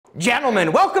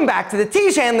Gentlemen, welcome back to the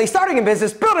Tiege Hanley Starting in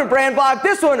Business Building Brand Vlog.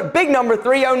 This one, big number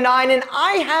 309, and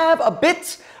I have a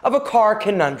bit of a car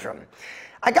conundrum.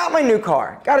 I got my new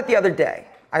car, got it the other day.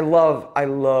 I love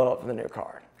the new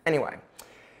car. Anyway,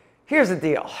 here's the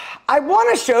deal. I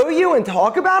want to show you and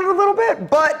talk about it a little bit,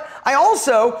 but I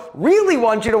also really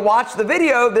want you to watch the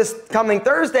video this coming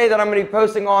Thursday that I'm going to be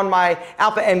posting on my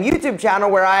Alpha M YouTube channel,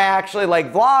 where I actually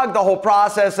vlog the whole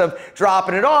process of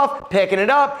dropping it off, picking it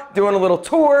up, doing a little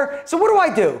tour. So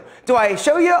what do? Do I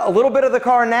show you a little bit of the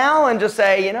car now and just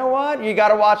say, you know what, you got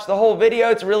to watch the whole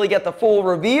video to really get the full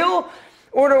reveal?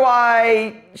 Or do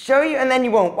I show you and then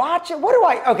you won't watch it?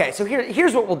 Okay, so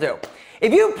here's what we'll do.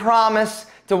 If you promise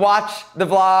to watch the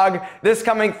vlog this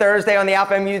coming Thursday on the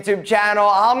Alpha M YouTube channel,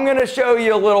 I'm going to show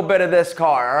you a little bit of this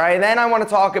car, all right? Then I want to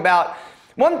talk about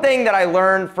one thing that I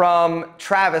learned from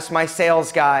Travis, my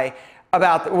sales guy,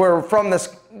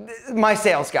 my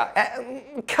sales guy.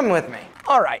 Come with me.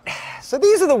 All right, so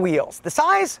these are the wheels. The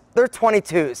size, they're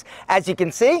 22s. As you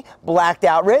can see, blacked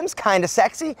out rims, kind of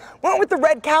sexy. Went with the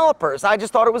red calipers. I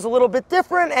just thought it was a little bit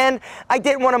different, and I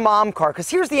didn't want a mom car, because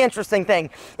here's the interesting thing.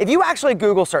 If you actually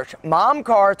Google search mom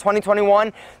car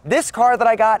 2021, this car that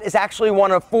I got is actually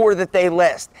one of 4 that they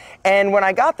list. And when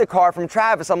I got the car from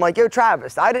Travis, I'm like, yo,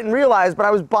 Travis, I didn't realize, but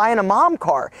I was buying a mom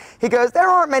car. He goes, there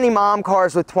aren't many mom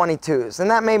cars with 22s, and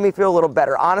that made me feel a little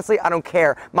better. Honestly, I don't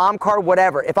care. Mom car,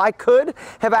 whatever. If I could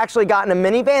have actually gotten a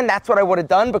minivan, that's what I would have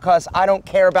done, because I don't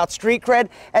care about street cred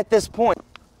at this point.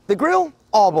 The grille,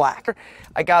 all black.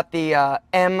 I got the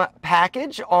M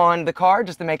package on the car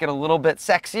just to make it a little bit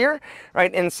sexier.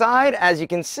 Right inside, as you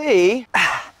can see,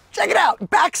 check it out,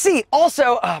 back seat.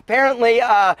 Also, apparently,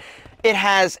 it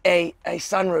has a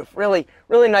sunroof, really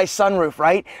nice sunroof,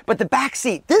 right? But the back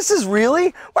seat, this is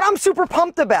really what I'm super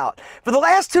pumped about. For the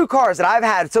last 2 cars that I've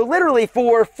had, so literally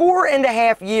for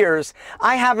 4.5 years,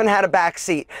 I haven't had a back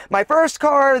seat. My first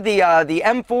car, the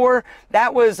M4,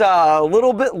 that was a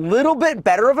little bit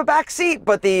better of a back seat,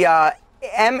 but the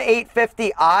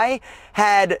M850i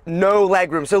had no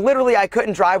legroom, so literally I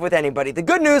couldn't drive with anybody. The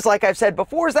good news, like I've said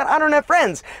before, is that I don't have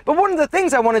friends. But one of the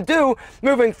things I want to do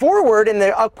moving forward in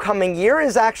the upcoming year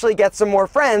is actually get some more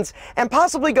friends and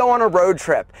possibly go on a road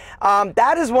trip.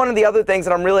 That is one of the other things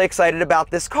that I'm really excited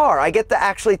about this car. I get to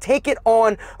actually take it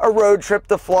on a road trip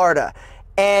to Florida.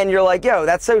 And you're like, yo,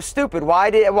 that's so stupid.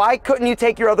 Why couldn't you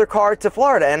take your other car to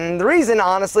Florida? And the reason,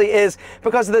 honestly, is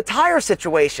because of the tire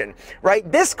situation,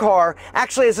 right? This car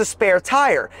actually has a spare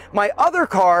tire. My other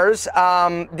cars,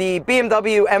 the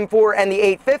BMW M4 and the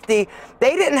 850,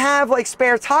 they didn't have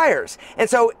spare tires. And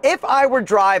so if I were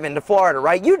driving to Florida,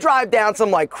 right, you drive down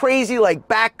some crazy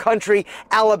backcountry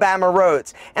Alabama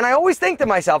roads. And I always think to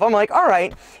myself, I'm like, all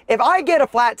right, if I get a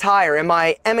flat tire in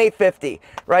my M850,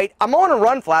 right, I'm on a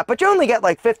run flat, but you only get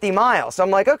 50 miles. So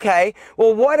I'm like, okay,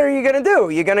 well, what are you going to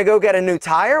do? You're going to go get a new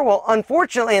tire? Well,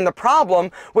 unfortunately, and the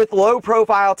problem with low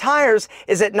profile tires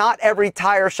is that not every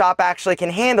tire shop actually can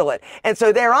handle it. And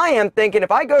so there I am thinking,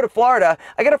 if I go to Florida,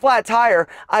 I get a flat tire,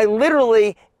 I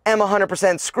literally am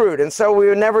 100% screwed. And so we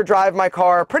would never drive my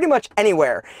car pretty much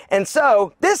anywhere. And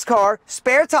so this car,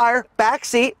 spare tire, back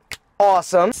seat,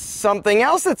 awesome. Something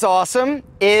else that's awesome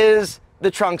is the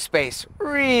trunk space.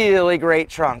 Really great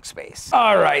trunk space.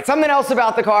 All right, something else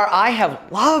about the car. I have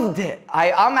loved it.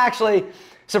 I'm actually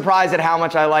surprised at how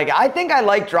much I like it. I think I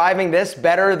like driving this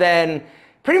better than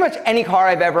pretty much any car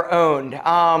I've ever owned.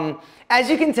 As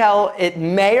you can tell, it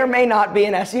may or may not be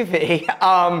an SUV.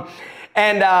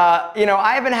 You know,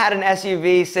 I haven't had an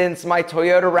SUV since my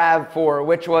Toyota RAV4,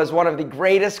 which was one of the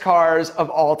greatest cars of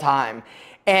all time.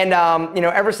 And, you know,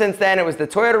 ever since then, it was the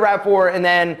Toyota RAV4, and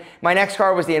then my next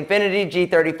car was the Infiniti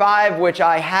G35, which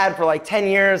I had for 10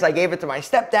 years. I gave it to my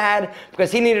stepdad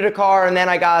because he needed a car, and then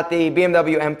I got the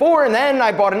BMW M4, and then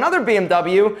I bought another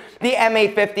BMW, the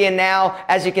M850, and now,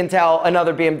 as you can tell,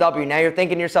 another BMW. Now you're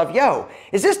thinking to yourself, yo,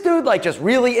 is this dude just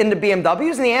really into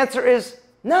BMWs? And the answer is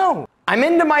no. I'm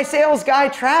into my sales guy,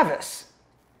 Travis.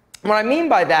 What I mean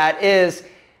by that is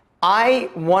I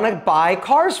want to buy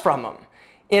cars from him.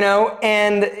 You know,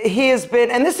 and he has been,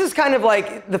 and this is kind of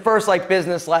the first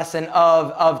business lesson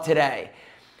of today.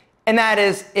 And that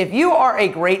is, if you are a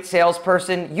great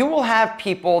salesperson, you will have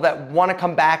people that want to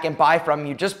come back and buy from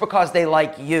you just because they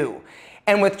like you.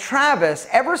 And with Travis,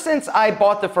 ever since I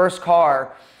bought the first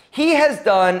car, he has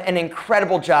done an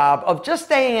incredible job of just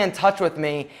staying in touch with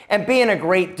me and being a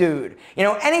great dude. You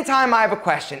know, anytime I have a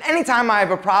question, anytime I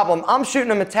have a problem, I'm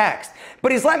shooting him a text.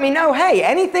 But he's let me know, hey,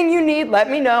 anything you need, let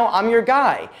me know, I'm your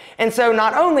guy. And so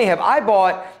not only have I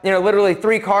bought, you know, literally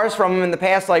 3 cars from him in the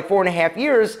past 4.5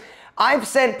 years, I've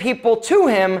sent people to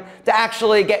him to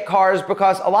actually get cars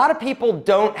because a lot of people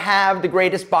don't have the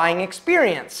greatest buying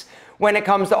experience when it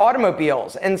comes to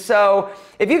automobiles. And so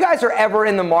if you guys are ever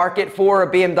in the market for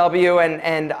a BMW,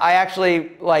 and I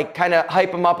actually like kind of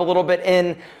hype them up a little bit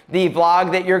in the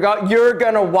vlog that you're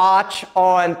gonna watch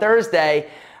on Thursday.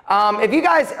 If you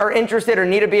guys are interested or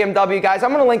need a BMW, guys,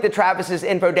 I'm going to link to Travis's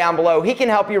info down below. He can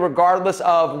help you regardless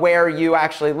of where you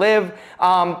actually live.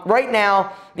 Right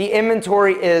now, the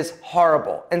inventory is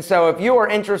horrible. And so if you are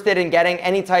interested in getting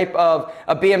any type of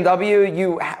a BMW,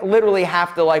 you literally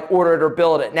have to like order it or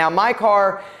build it. Now, my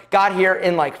car got here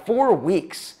in like 4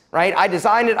 weeks. Right? I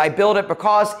designed it, I built it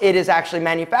because it is actually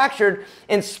manufactured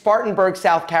in Spartanburg,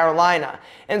 South Carolina.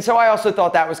 And so I also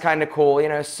thought that was kind of cool, you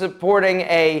know, supporting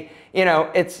a, you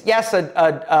know, it's, yes,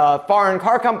 a foreign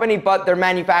car company, but they're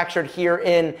manufactured here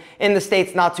in the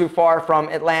States, not too far from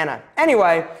Atlanta.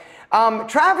 Anyway,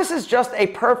 Travis is just a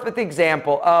perfect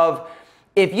example of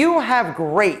if you have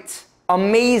great,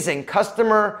 amazing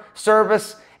customer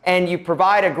service and you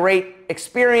provide a great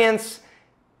experience,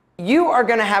 you are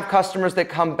going to have customers that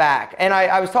come back. And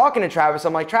I was talking to Travis.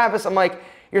 I'm like, Travis,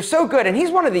 you're so good. And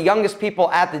he's one of the youngest people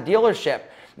at the dealership.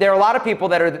 There are a lot of people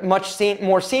that are much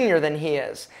more senior than he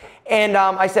is. And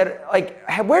I said, like,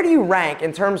 where do you rank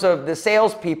in terms of the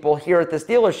salespeople here at this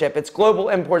dealership? It's Global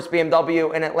Imports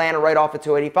BMW in Atlanta, right off of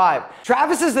 285.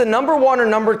 Travis is the #1 or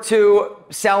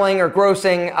 #2 selling or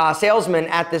grossing salesman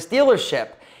at this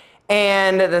dealership.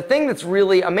 And the thing that's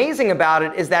really amazing about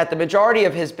it is that the majority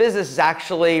of his business is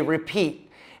actually repeat.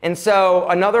 And so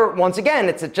once again,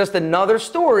 it's just another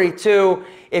story to,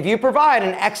 if you provide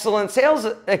an excellent sales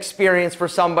experience for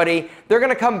somebody, they're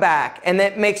going to come back. And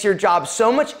that makes your job so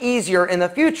much easier in the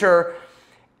future.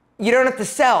 You don't have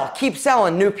to keep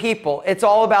selling new people. It's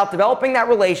all about developing that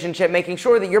relationship, making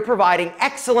sure that you're providing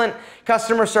excellent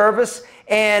customer service.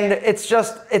 And it's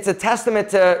a testament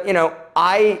to, you know,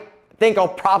 I think I'll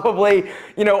probably,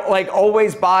 you know, like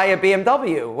always buy a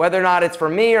BMW, whether or not it's for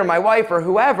me or my wife or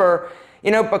whoever,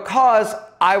 you know, because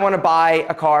I want to buy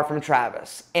a car from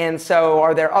Travis. And so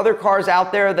are there other cars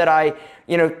out there that I,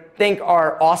 you know, think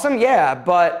are awesome? Yeah,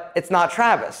 but it's not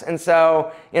Travis. And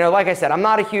so, you know, like I said, I'm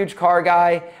not a huge car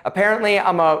guy. Apparently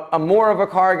I'm more of a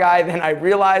car guy than I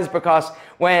realized, because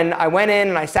when I went in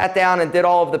and I sat down and did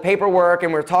all of the paperwork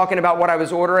and we were talking about what I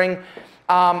was ordering,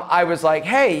 I was like,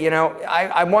 hey, you know,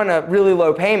 I want a really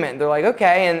low payment. They're like,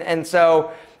 okay. And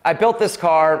so I built this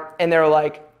car and they're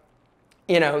like,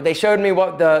 you know, they showed me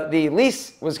what the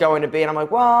lease was going to be. And I'm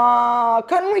like, well,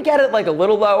 couldn't we get it like a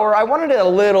little lower? I wanted it a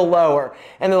little lower.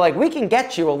 And they're like, we can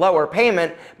get you a lower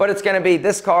payment, but it's going to be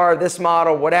this car, this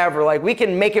model, whatever. Like, we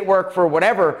can make it work for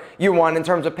whatever you want in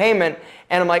terms of payment.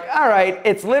 And I'm like, all right,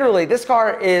 it's literally, this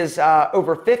car is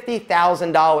over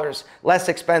 $50,000 less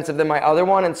expensive than my other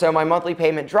one. And so my monthly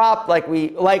payment dropped. Like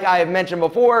I have mentioned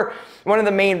before, one of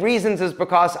the main reasons is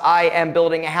because I am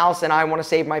building a house and I want to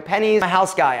save my pennies. I'm a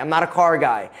house guy. I'm not a car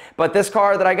guy. But this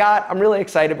car that I got, I'm really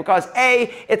excited because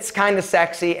A, it's kind of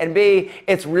sexy, and B,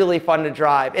 it's really fun to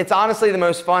drive. It's honestly the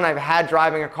most fun I've had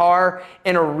driving a car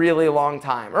in a really long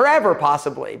time, or ever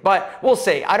possibly. But we'll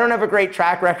see. I don't have a great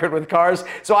track record with cars,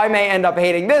 so I may end up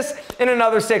hating this in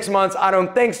another 6 months. I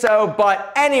don't think so.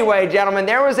 But anyway, gentlemen,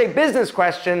 there was a business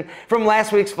question from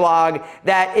last week's vlog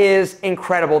that is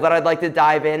incredible that I'd like to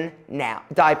dive into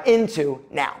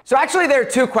now. So actually there are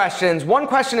two questions. One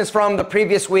question is from the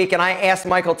previous week, and I asked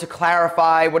Michael to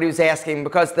clarify what he was asking,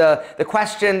 because the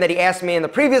question that he asked me in the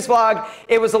previous vlog,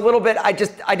 it was a little bit, I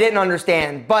didn't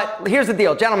understand. But here's the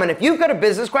deal, gentlemen, if you've got a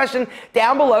business question,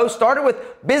 down below, start it with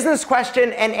business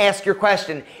question and ask your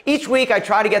question. Each week I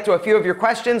try to get to a few of your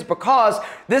questions, because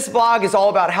this vlog is all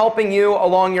about helping you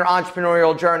along your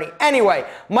entrepreneurial journey. Anyway,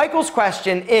 Michael's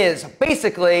question is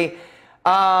basically,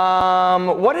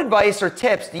 what advice or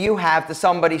tips do you have to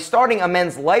somebody starting a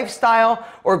men's lifestyle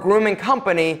or grooming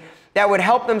company that would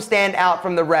help them stand out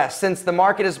from the rest, since the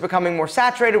market is becoming more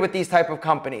saturated with these type of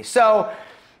companies? So,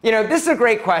 you know, this is a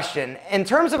great question. In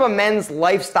terms of a men's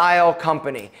lifestyle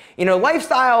company, you know,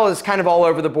 lifestyle is kind of all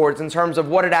over the boards in terms of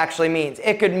what it actually means.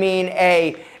 It could mean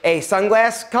a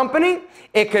sunglass company.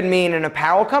 It could mean an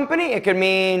apparel company. It could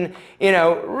mean, you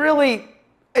know, really,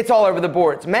 it's all over the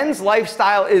boards. Men's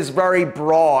lifestyle is very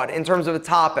broad in terms of the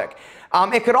topic.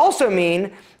 It could also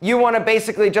mean you want to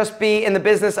basically just be in the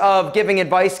business of giving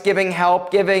advice, giving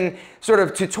help, giving sort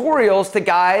of tutorials to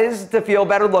guys to feel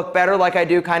better, look better, like I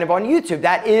do kind of on YouTube.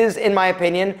 That is, in my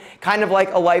opinion, kind of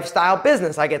like a lifestyle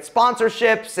business. I get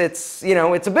sponsorships. It's, you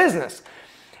know, it's a business.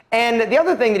 And the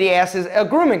other thing that he asked is a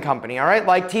grooming company, all right,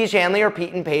 like Tiege, Hanley, or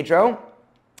Pete and Pedro.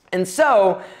 And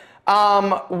so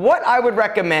what I would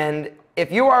recommend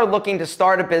if you are looking to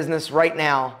start a business right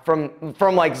now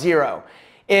from like zero,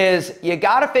 is you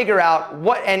got to figure out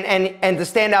what, and to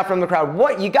stand out from the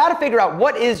crowd, you got to figure out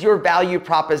what is your value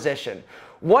proposition.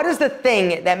 What is the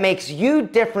thing that makes you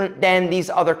different than these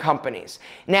other companies?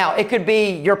 Now, it could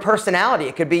be your personality.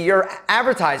 It could be your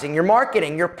advertising, your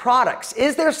marketing, your products.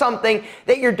 Is there something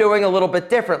that you're doing a little bit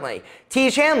differently?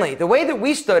 Tiege Hanley, the way that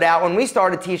we stood out when we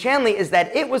started Tiege Hanley is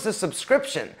that it was a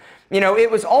subscription. You know, it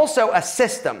was also a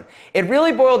system. It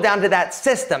really boiled down to that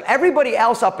system. Everybody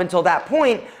else up until that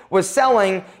point was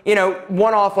selling, you know,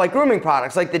 one-off like grooming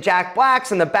products, like the Jack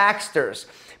Blacks and the Baxters.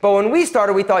 But when we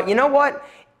started, we thought, you know what?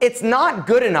 It's not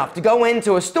good enough to go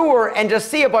into a store and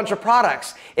just see a bunch of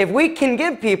products. If we can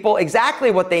give people exactly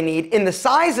what they need in the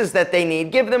sizes that they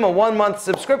need, give them a 1-month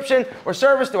subscription or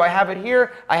service. Do I have it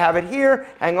here? I have it here.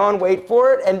 Hang on, wait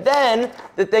for it. And then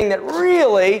the thing that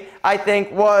really, I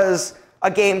think, was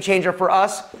a game changer for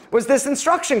us was this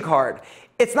instruction card.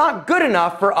 It's not good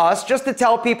enough for us just to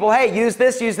tell people, hey, use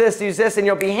this, use this, use this, and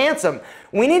you'll be handsome.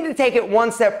 We need to take it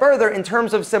one step further in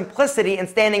terms of simplicity and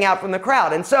standing out from the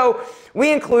crowd. And so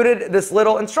we included this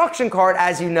little instruction card,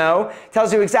 as you know,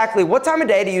 tells you exactly what time of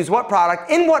day to use what product,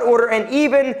 in what order, and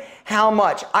even how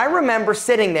much. I remember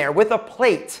sitting there with a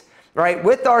plate, right,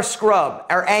 with our scrub,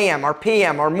 our AM, our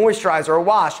PM, our moisturizer, our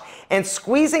wash, and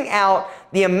squeezing out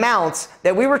the amounts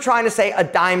that we were trying to say a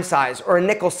dime size or a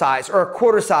nickel size or a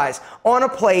quarter size on a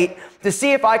plate to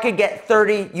see if I could get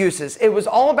 30 uses. It was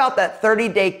all about that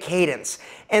 30-day cadence.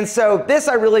 And so this,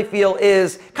 I really feel,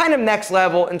 is kind of next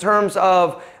level in terms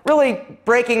of really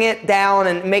breaking it down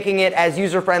and making it as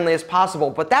user-friendly as possible.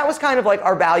 But that was kind of like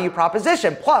our value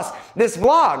proposition. Plus, this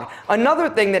vlog, another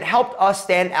thing that helped us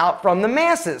stand out from the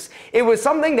masses. It was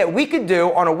something that we could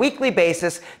do on a weekly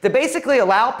basis to basically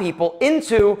allow people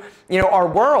into, you know, our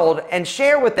world and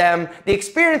share with them the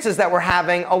experiences that we're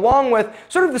having, along with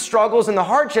sort of the struggles and the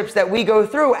hardships that we go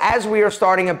through as we are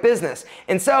starting a business.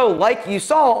 And so, like you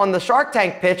saw on the Shark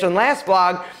Tank pitch on last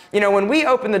vlog, you know, when we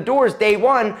opened the doors day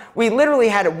one, we literally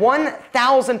had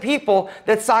 1,000 people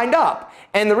that signed up.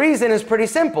 And the reason is pretty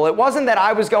simple. It wasn't that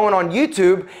I was going on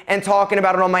YouTube and talking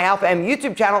about it on my Alpha M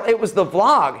YouTube channel. It was the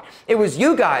vlog. It was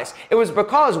you guys. It was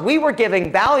because we were giving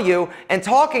value and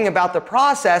talking about the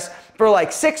process for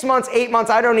like 6 months, 8 months.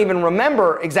 I don't even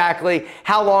remember exactly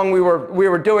how long we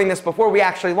were doing this before we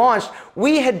actually launched.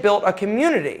 We had built a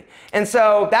community. And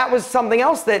so that was something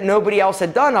else that nobody else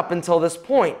had done up until this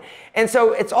point. And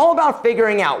so it's all about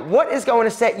figuring out what is going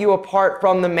to set you apart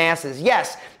from the masses.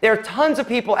 Yes, there are tons of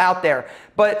people out there,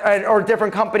 or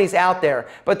different companies out there.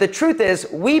 But the truth is,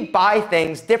 we buy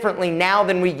things differently now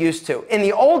than we used to. In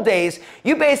the old days,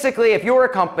 you basically, if you were a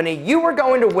company, you were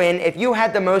going to win if you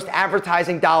had the most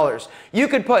advertising dollars. You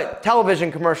could put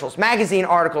television commercials, magazine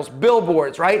articles,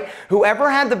 billboards, right?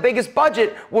 Whoever had the biggest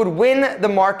budget would win the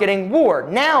marketing war.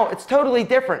 Now, it's totally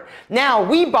different. Now,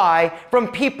 we buy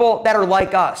from people that are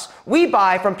like us. We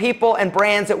buy from people and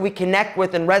brands that we connect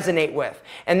with and resonate with.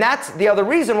 And that's the other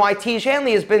reason why Tiege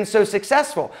Hanley has been so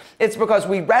successful. It's because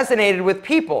we resonated with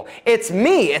people. It's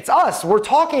me, it's us, we're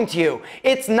talking to you.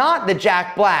 It's not the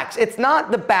Jack Blacks, it's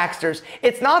not the Baxters,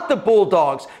 it's not the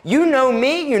Bulldogs. You know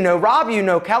me, you know Rob, you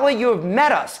know Kelly, you have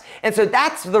met us. And so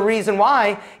that's the reason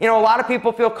why, you know, a lot of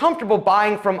people feel comfortable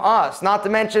buying from us. Not to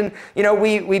mention, you know,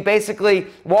 we basically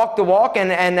walk the walk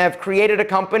and have created a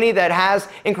company that has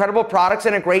incredible products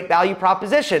and a great value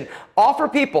proposition. Offer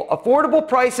people affordable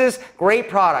prices, great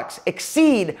products,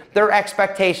 exceed their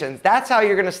expectations. That's how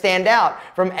you're going to stand out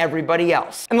from everybody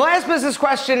else. And the last business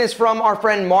question is from our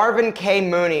friend Marvin K.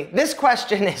 Mooney. This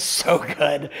question is so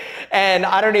good, and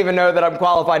I don't even know that I'm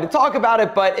qualified to talk about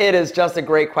it, but it is just a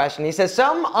great question. He says,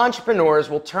 some entrepreneurs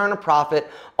will turn a profit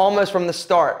almost from the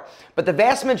start, but the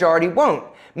vast majority won't.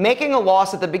 Making a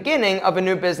loss at the beginning of a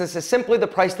new business is simply the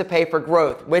price to pay for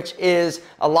growth, which is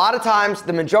a lot of times,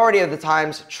 the majority of the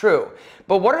times, true.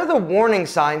 But what are the warning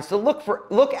signs to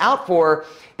look out for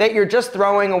that you're just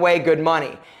throwing away good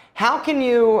money? How can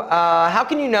you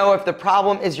know if the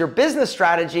problem is your business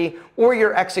strategy or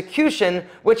your execution,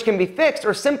 which can be fixed,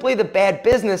 or simply the bad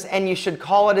business and you should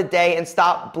call it a day and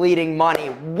stop bleeding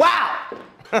money? Wow!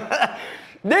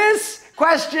 This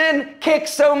question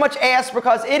kicks so much ass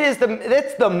because it's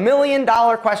the $1 million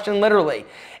question, literally.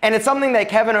 And it's something that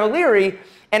Kevin O'Leary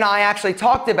and I actually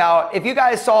talked about. If you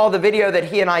guys saw the video that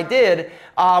he and I did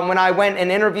when I went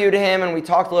and interviewed him and we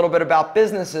talked a little bit about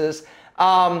businesses,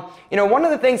 You know, one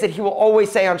of the things that he will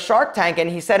always say on Shark Tank, and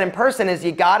he said in person, is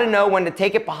you got to know when to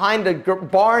take it behind the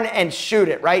barn and shoot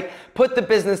it, right? Put the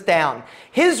business down.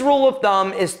 His rule of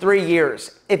thumb is 3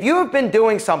 years. If you have been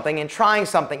doing something and trying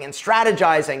something and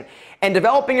strategizing and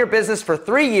developing your business for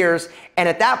 3 years, and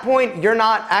at that point you're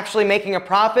not actually making a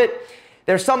profit,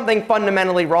 there's something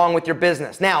fundamentally wrong with your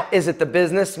business. Now, is it the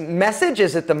business message?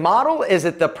 Is it the model? Is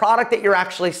it the product that you're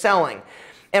actually selling?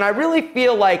 And I really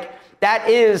feel like that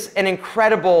is an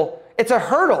incredible, it's a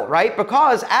hurdle, right?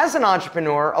 Because as an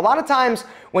entrepreneur, a lot of times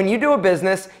when you do a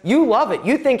business, you love it.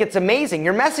 You think it's amazing.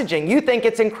 Your messaging, you think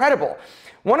it's incredible.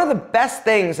 One of the best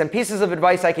things and pieces of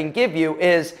advice I can give you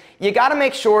is you got to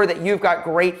make sure that you've got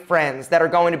great friends that are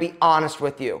going to be honest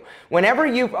with you. Whenever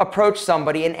you approach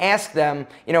somebody and ask them,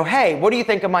 you know, hey, what do you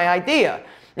think of my idea?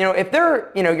 You know, if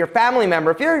they're, you know, your family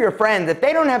member, if you're your friend, if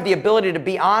they don't have the ability to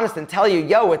be honest and tell you,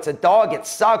 yo, it's a dog, it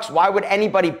sucks, why would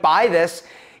anybody buy this?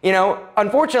 You know,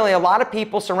 unfortunately, a lot of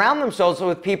people surround themselves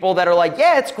with people that are like,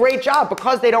 yeah, it's a great job,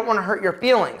 because they don't want to hurt your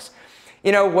feelings.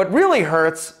 You know, what really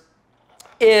hurts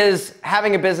is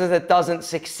having a business that doesn't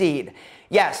succeed.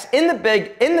 Yes, in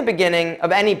the beginning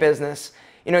of any business,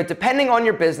 you know, depending on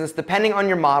your business, depending on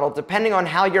your model, depending on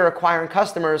how you're acquiring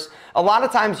customers, a lot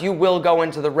of times you will go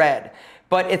into the red.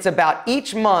 But it's about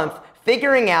each month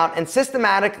figuring out and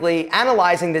systematically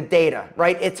analyzing the data,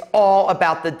 right? It's all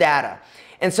about the data.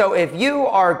 And so if you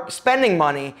are spending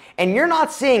money and you're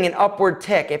not seeing an upward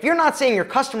tick, if you're not seeing your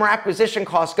customer acquisition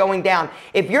costs going down,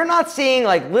 if you're not seeing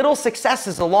like little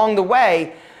successes along the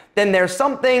way, then there's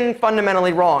something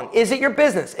fundamentally wrong. Is it your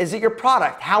business? Is it your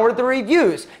product? How are the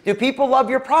reviews? Do people love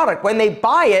your product? When they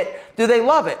buy it, do they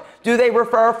love it? Do they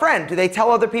refer a friend? Do they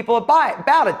tell other people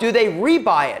about it? Do they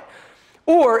rebuy it?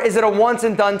 Or is it a once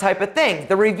and done type of thing?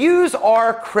 The reviews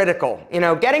are critical. You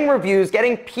know, getting reviews,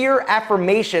 getting peer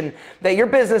affirmation that your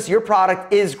business, your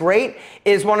product is great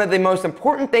is one of the most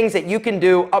important things that you can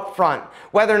do up front.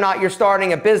 Whether or not you're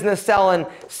starting a business selling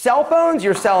cell phones,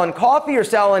 you're selling coffee, you're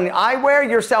selling eyewear,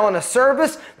 you're selling a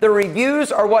service, the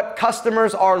reviews are what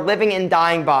customers are living and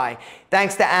dying by.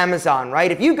 Thanks to Amazon,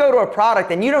 right? If you go to a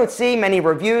product and you don't see many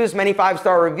reviews, many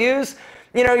 5-star reviews,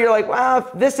 you know, you're like, well,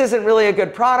 this isn't really a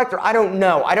good product, or I don't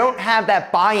know. I don't have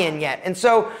that buy-in yet. And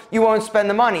so you won't spend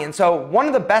the money. And so one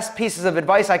of the best pieces of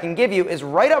advice I can give you is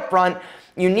right up front,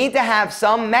 you need to have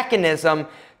some mechanism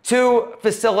to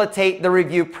facilitate the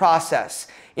review process.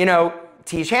 You know,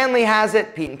 Tiege Hanley has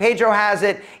it, Pete and Pedro has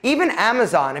it, even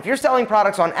Amazon. If you're selling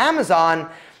products on Amazon,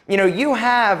 you know, you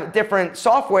have different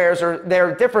softwares, or there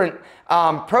are different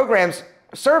programs,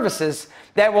 services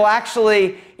that will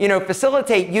actually, you know,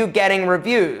 facilitate you getting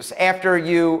reviews after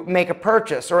you make a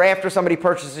purchase or after somebody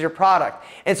purchases your product.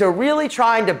 And so really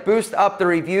trying to boost up the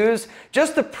reviews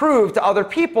just to prove to other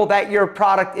people that your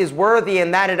product is worthy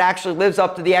and that it actually lives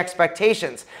up to the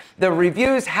expectations. The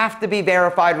reviews have to be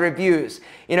verified reviews,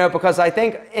 you know, because I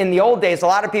think in the old days, a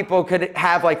lot of people could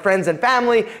have like friends and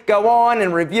family go on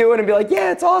and review it and be like,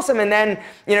 yeah, it's awesome. And then,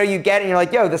 you know, you get it and you're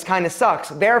like, yo, this kind of sucks.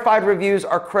 Verified reviews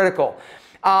are critical.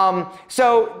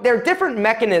 So there are different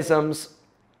mechanisms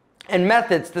and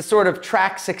methods to sort of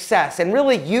track success. And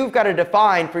really, you've got to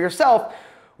define for yourself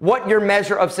what your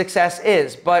measure of success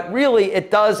is. But really, it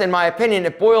does, in my opinion,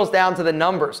 it boils down to the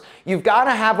numbers. You've got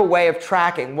to have a way of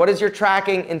tracking. What is your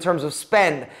tracking in terms of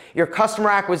spend, your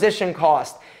customer acquisition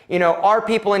cost? You know, are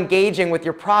people engaging with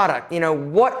your product? You know,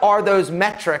 what are those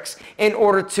metrics in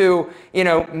order to, you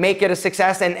know, make it a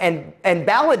success and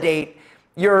validate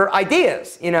your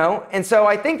ideas, you know? And so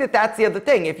I think that that's the other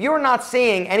thing. If you're not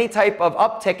seeing any type of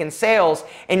uptick in sales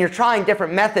and you're trying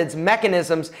different methods,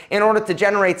 mechanisms in order to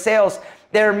generate sales,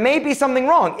 there may be something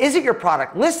wrong. Is it your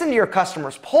product? Listen to your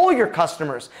customers, poll your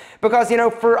customers. Because, you know,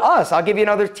 for us, I'll give you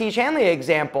another Tiege Hanley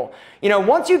example. You know,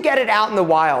 once you get it out in the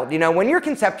wild, you know, when you're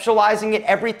conceptualizing it,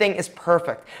 everything is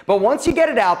perfect. But once you get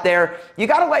it out there, you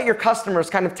got to let your customers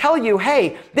kind of tell you,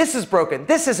 hey, this is broken,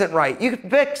 this isn't right, you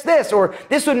could fix this, or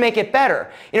this would make it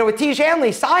better. You know, with Tiege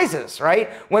Hanley, sizes,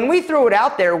 right? When we threw it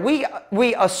out there, we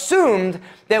assumed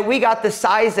that we got the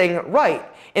sizing right.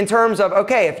 In terms of,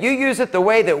 okay, if you use it the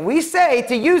way that we say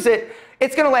to use it,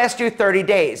 it's going to last you 30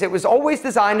 days. It was always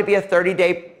designed to be a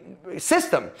 30-day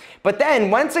system. But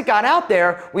then once it got out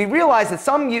there, we realized that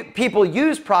some people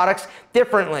use products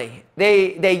differently.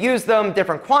 They use them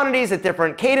different quantities at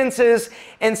different cadences.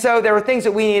 And so there were things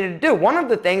that we needed to do. One of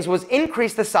the things was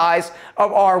increase the size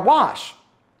of our wash.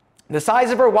 The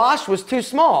size of our wash was too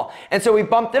small. And so we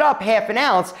bumped it up 1/2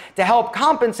 ounce to help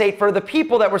compensate for the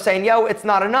people that were saying, yo, it's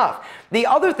not enough. The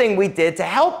other thing we did to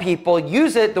help people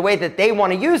use it the way that they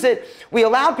want to use it, we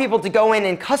allowed people to go in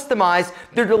and customize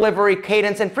their delivery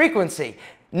cadence and frequency.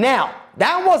 Now,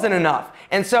 that wasn't enough.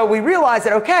 And so we realized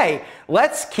that, okay,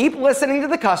 let's keep listening to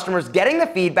the customers, getting the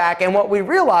feedback. And what we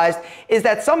realized is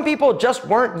that some people just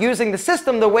weren't using the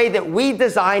system the way that we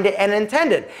designed it and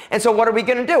intended. And so what are we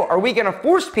going to do? Are we going to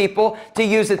force people to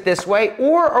use it this way,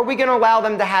 or are we going to allow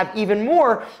them to have even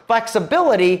more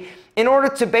flexibility in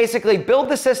order to basically build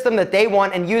the system that they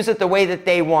want and use it the way that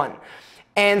they want?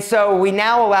 And so we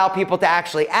now allow people to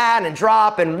actually add and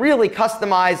drop and really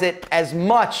customize it as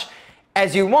much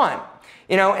as you want.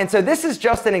 And so this is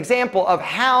just an example of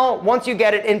how, once you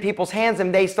get it in people's hands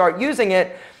and they start using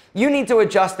it, you need to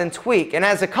adjust and tweak. And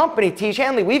as a company, Tiege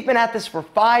Hanley, we've been at this for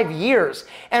 5 years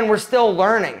and we're still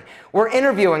learning. We're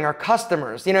interviewing our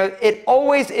customers. It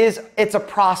always is, it's a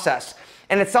process,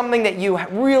 and it's something that you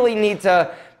really need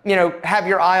to have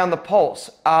your eye on the pulse.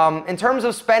 In terms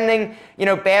of spending,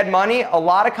 bad money, a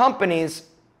lot of companies,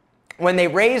 when they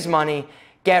raise money,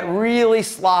 get really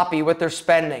sloppy with their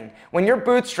spending. When you're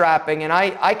bootstrapping, and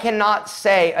I cannot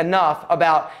say enough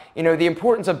about, the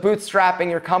importance of bootstrapping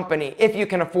your company if you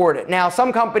can afford it. Now,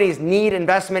 some companies need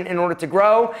investment in order to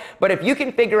grow, but if you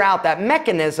can figure out that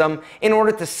mechanism in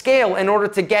order to scale, in order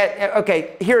to get,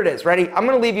 okay, here it is, ready? I'm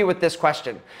gonna leave you with this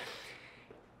question.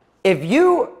 When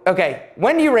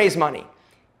do you raise money?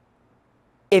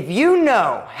 If you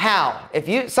know how,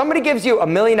 somebody gives you $1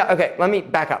 million, okay, let me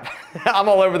back up. I'm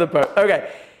all over the boat. Okay.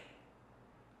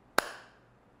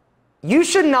 You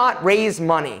should not raise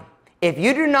money if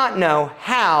you do not know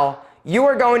how you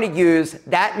are going to use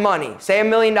that money, say $1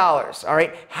 million, all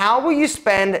right? How will you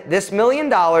spend this $1 million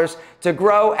to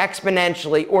grow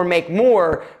exponentially or make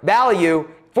more value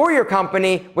for your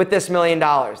company with this $1 million?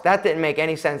 That didn't make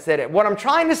any sense, did it? What I'm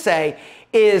trying to say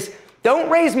is,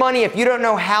 don't raise money if you don't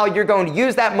know how you're going to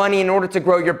use that money in order to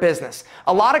grow your business.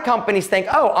 A lot of companies think,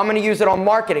 oh, I'm going to use it on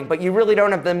marketing, but you really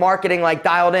don't have the marketing like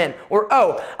dialed in. Or,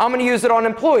 oh, I'm going to use it on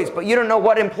employees, but you don't know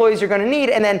what employees you're going to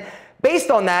need. And then based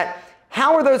on that,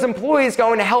 how are those employees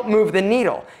going to help move the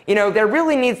needle? There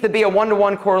really needs to be a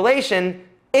one-to-one correlation,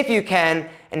 if you can,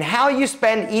 and how you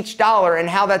spend each dollar and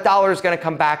how that dollar is going to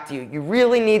come back to you. You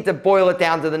really need to boil it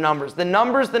down to the numbers. The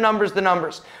numbers, the numbers, the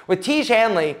numbers. With Tiege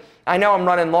Hanley, I know I'm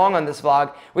running long on this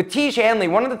vlog. With Tiege Hanley,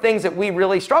 one of the things that we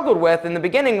really struggled with in the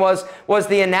beginning was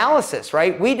the analysis,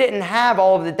 right? We didn't have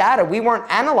all of the data. We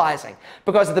weren't analyzing,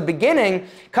 because at the beginning,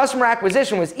 customer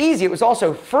acquisition was easy. It was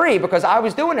also free because I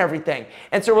was doing everything.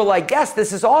 And so we're like, yes,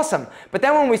 this is awesome. But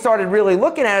then when we started really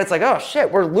looking at it, it's like, oh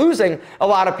shit, we're losing a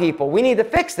lot of people. We need to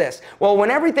fix this. Well,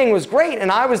 when everything was great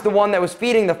and I was the one that was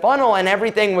feeding the funnel and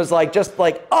everything was just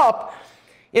up,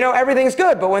 everything's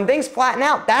good. But when things flatten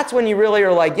out, that's when you really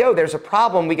are like, yo, there's a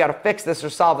problem. We got to fix this or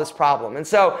solve this problem. And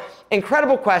so,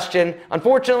 incredible question.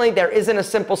 Unfortunately, there isn't a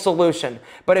simple solution.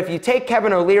 But if you take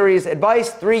Kevin O'Leary's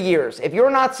advice, 3 years, if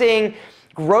you're not seeing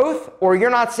growth or you're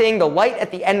not seeing the light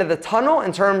at the end of the tunnel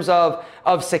in terms of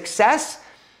success,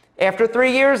 after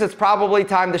 3 years, it's probably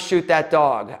time to shoot that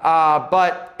dog.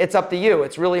 But it's up to you.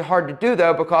 It's really hard to do,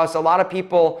 though, because a lot of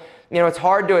people, it's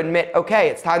hard to admit, okay,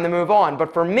 it's time to move on.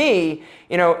 But for me,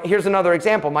 here's another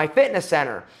example, my fitness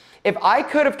center. If I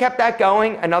could have kept that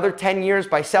going another 10 years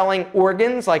by selling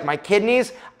organs like my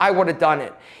kidneys, I would have done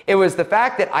it. It was the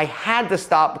fact that I had to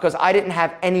stop because I didn't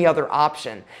have any other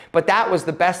option. But that was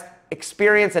the best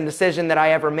experience and decision that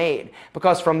I ever made,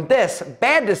 because from this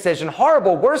bad decision,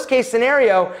 horrible, worst case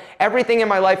scenario, everything in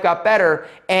my life got better.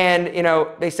 And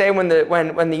they say when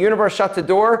the universe shuts a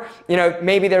door,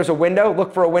 maybe there's a window.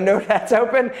 Look for a window that's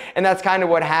open, and that's kind of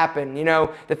what happened.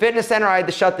 The fitness center, I had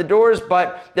to shut the doors,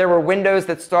 but there were windows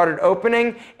that started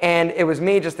opening, and it was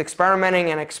me just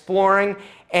experimenting and exploring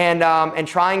and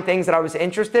trying things that I was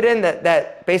interested in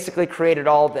that basically created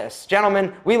all this.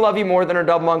 Gentlemen, we love you more than our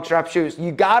double monk strap shoes.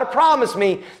 You gotta promise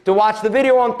me to watch the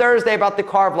video on Thursday about the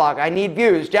car vlog. I need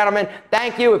views. Gentlemen,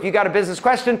 thank you. If you got a business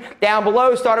question, down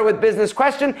below, start it with business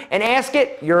question and ask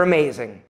it. You're amazing.